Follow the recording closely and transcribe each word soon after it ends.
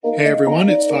Hey everyone,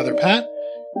 it's Father Pat,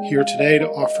 here today to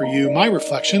offer you my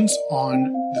reflections on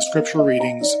the scripture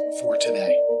readings for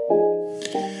today.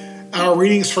 Our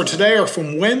readings for today are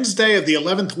from Wednesday of the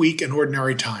 11th week in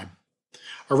Ordinary Time.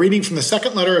 A reading from the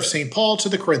second letter of St. Paul to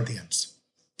the Corinthians.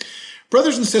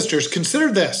 Brothers and sisters,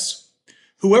 consider this.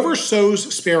 Whoever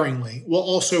sows sparingly will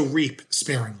also reap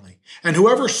sparingly, and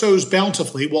whoever sows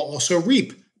bountifully will also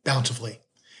reap bountifully.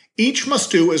 Each must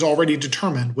do as already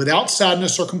determined, without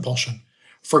sadness or compulsion,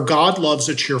 for God loves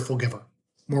a cheerful giver.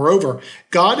 Moreover,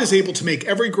 God is able to make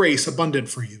every grace abundant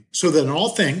for you, so that in all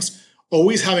things,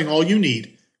 always having all you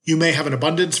need, you may have an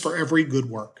abundance for every good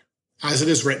work. As it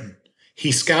is written,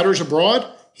 He scatters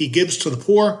abroad, He gives to the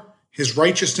poor, His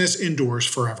righteousness endures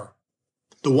forever.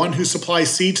 The one who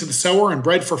supplies seed to the sower and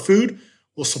bread for food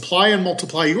will supply and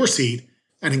multiply your seed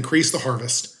and increase the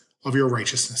harvest of your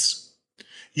righteousness.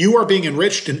 You are being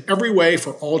enriched in every way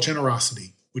for all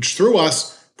generosity, which through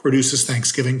us produces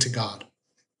thanksgiving to God.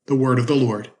 The word of the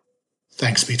Lord.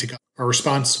 Thanks be to God. Our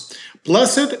response,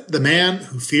 Blessed the man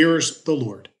who fears the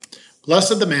Lord.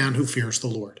 Blessed the man who fears the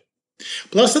Lord.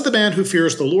 Blessed the man who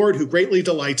fears the Lord, who greatly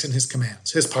delights in his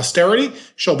commands. His posterity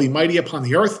shall be mighty upon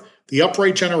the earth. The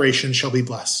upright generation shall be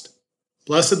blessed.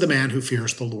 Blessed the man who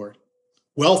fears the Lord.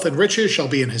 Wealth and riches shall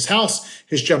be in his house.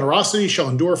 His generosity shall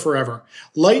endure forever.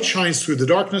 Light shines through the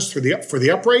darkness for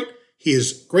the upright. He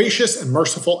is gracious and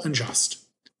merciful and just.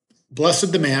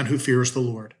 Blessed the man who fears the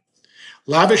Lord.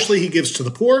 Lavishly he gives to the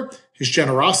poor. His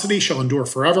generosity shall endure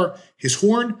forever. His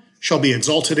horn shall be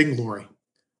exalted in glory.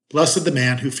 Blessed the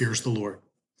man who fears the Lord.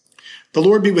 The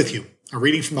Lord be with you. A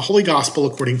reading from the Holy Gospel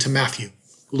according to Matthew.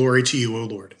 Glory to you, O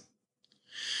Lord.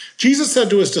 Jesus said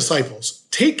to his disciples,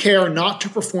 Take care not to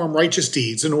perform righteous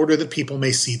deeds in order that people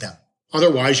may see them.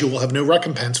 Otherwise you will have no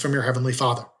recompense from your heavenly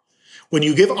Father. When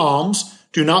you give alms,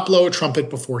 do not blow a trumpet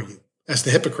before you, as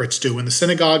the hypocrites do in the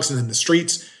synagogues and in the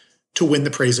streets, to win the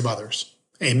praise of others.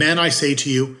 Amen, I say to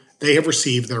you, they have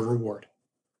received their reward.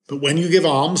 But when you give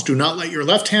alms, do not let your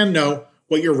left hand know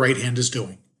what your right hand is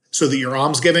doing, so that your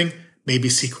almsgiving may be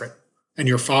secret, and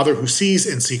your Father who sees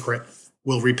in secret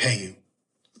will repay you.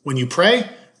 When you pray,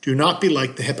 do not be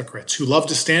like the hypocrites, who love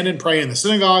to stand and pray in the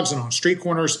synagogues and on street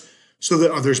corners, so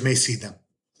that others may see them.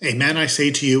 Amen, I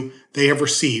say to you, they have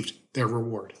received their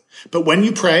reward. But when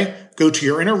you pray, go to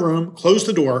your inner room, close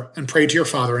the door, and pray to your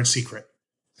Father in secret.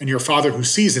 And your Father who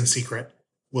sees in secret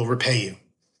will repay you.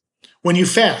 When you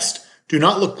fast, do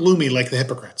not look gloomy like the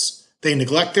hypocrites. They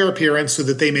neglect their appearance so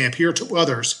that they may appear to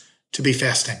others to be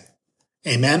fasting.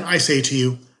 Amen, I say to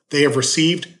you, they have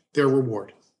received their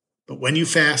reward. But when you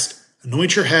fast,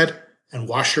 anoint your head and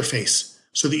wash your face,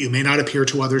 so that you may not appear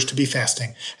to others to be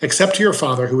fasting, except to your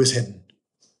Father who is hidden.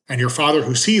 And your Father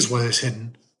who sees what is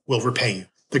hidden will repay you.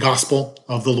 The Gospel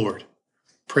of the Lord.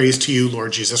 Praise to you,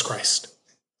 Lord Jesus Christ.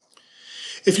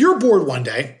 If you're bored one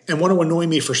day and want to annoy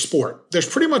me for sport, there's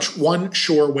pretty much one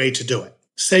sure way to do it.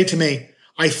 Say to me,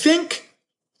 I think,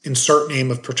 insert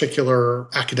name of particular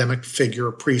academic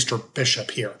figure, priest, or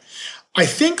bishop here. I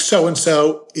think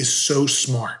so-and-so is so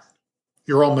smart.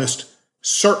 You're almost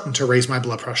certain to raise my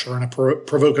blood pressure and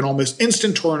provoke an almost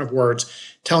instant torrent of words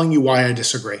telling you why I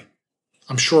disagree.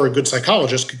 I'm sure a good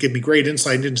psychologist could give me great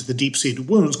insight into the deep-seated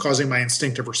wounds causing my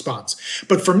instinctive response.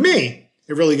 But for me,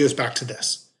 it really goes back to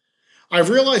this. I've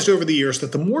realized over the years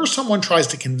that the more someone tries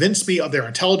to convince me of their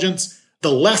intelligence,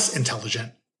 the less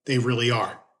intelligent they really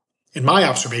are. In my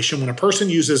observation, when a person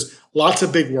uses lots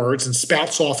of big words and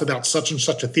spouts off about such and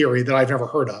such a theory that I've never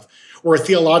heard of, or a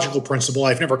theological principle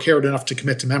I've never cared enough to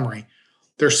commit to memory,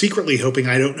 they're secretly hoping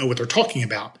I don't know what they're talking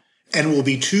about and will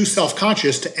be too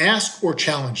self-conscious to ask or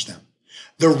challenge them.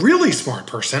 The really smart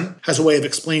person has a way of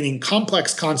explaining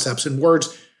complex concepts in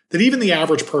words that even the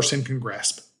average person can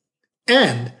grasp.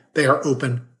 And they are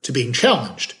open to being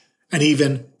challenged and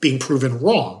even being proven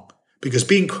wrong, because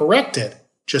being corrected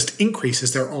just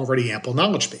increases their already ample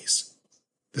knowledge base.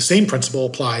 The same principle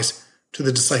applies to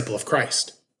the disciple of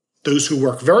Christ. Those who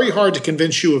work very hard to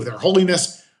convince you of their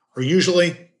holiness are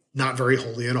usually not very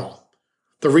holy at all.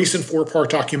 The recent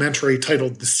 4-part documentary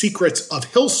titled The Secrets of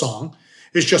Hillsong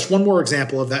is just one more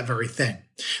example of that very thing.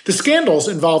 The scandals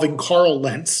involving Carl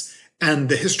Lentz and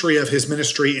the history of his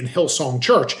ministry in Hillsong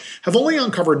Church have only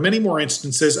uncovered many more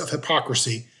instances of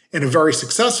hypocrisy in a very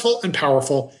successful and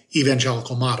powerful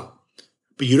evangelical model.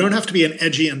 But you don't have to be an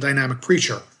edgy and dynamic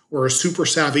preacher or a super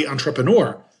savvy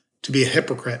entrepreneur to be a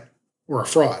hypocrite or a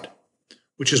fraud,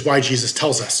 which is why Jesus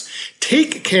tells us,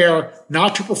 take care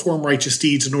not to perform righteous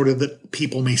deeds in order that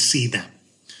people may see them.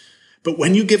 But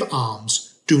when you give alms,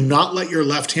 do not let your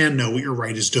left hand know what your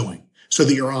right is doing, so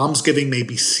that your almsgiving may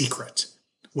be secret.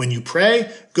 When you pray,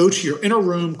 go to your inner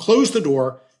room, close the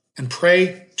door, and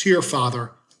pray to your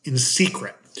Father in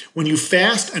secret. When you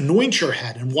fast, anoint your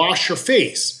head and wash your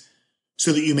face,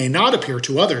 so that you may not appear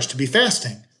to others to be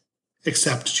fasting,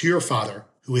 except to your Father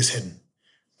who is hidden.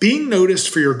 Being noticed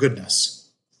for your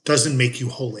goodness doesn't make you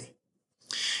holy.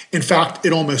 In fact,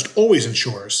 it almost always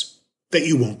ensures that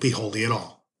you won't be holy at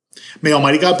all. May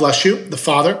Almighty God bless you, the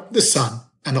Father, the Son,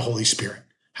 and the Holy Spirit.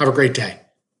 Have a great day,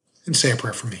 and say a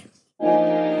prayer for me.